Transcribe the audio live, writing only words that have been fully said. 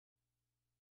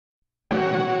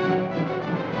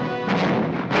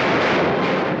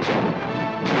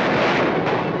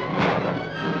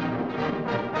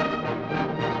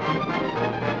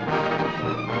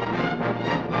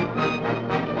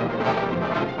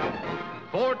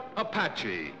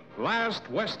Apache, last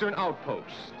western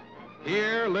outpost.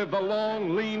 Here live the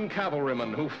long, lean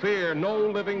cavalrymen who fear no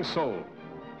living soul.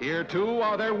 Here, too,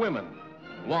 are their women,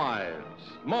 wives,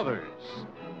 mothers,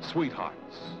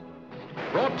 sweethearts.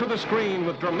 Brought to the screen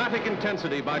with dramatic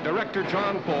intensity by director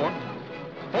Johna Forda,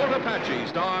 Fort Apache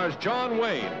stars John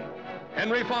Wayne,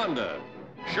 Henry Fonda,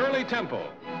 Shirley Temple,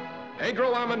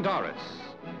 Pedro Armendariz,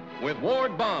 with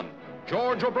Ward Bond,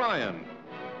 George O'Brien,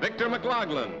 Victor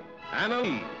McLaughlin, Anna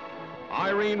Lee,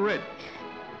 Irene Rich,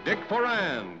 Dick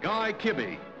Foran, Guy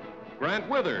Kibbe, Grant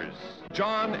Withers,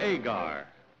 John Agar.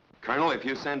 Colonel, if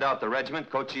you send out the regiment,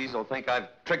 Cochise will think I've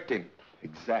tricked him.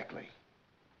 Exactly.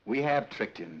 We have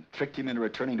tricked him into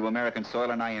returning to American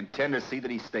soil, and I intend to see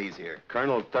that he stays here.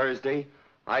 Colonel Thursday,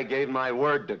 I gave my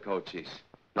word to Cochise.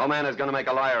 No man is going to make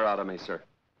a liar out of me, sir.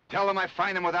 Tell them I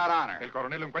find them without honor. El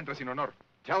coronel lo encuentra sin honor.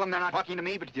 Tell them they're not talking to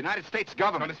me, but to the United States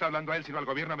government. No le está hablando a él, sino al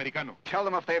gobierno americano. Tell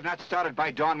them if they have not started by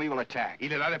dawn, we will attack. Y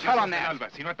le da de Tell them en that. alba,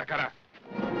 si no atacará.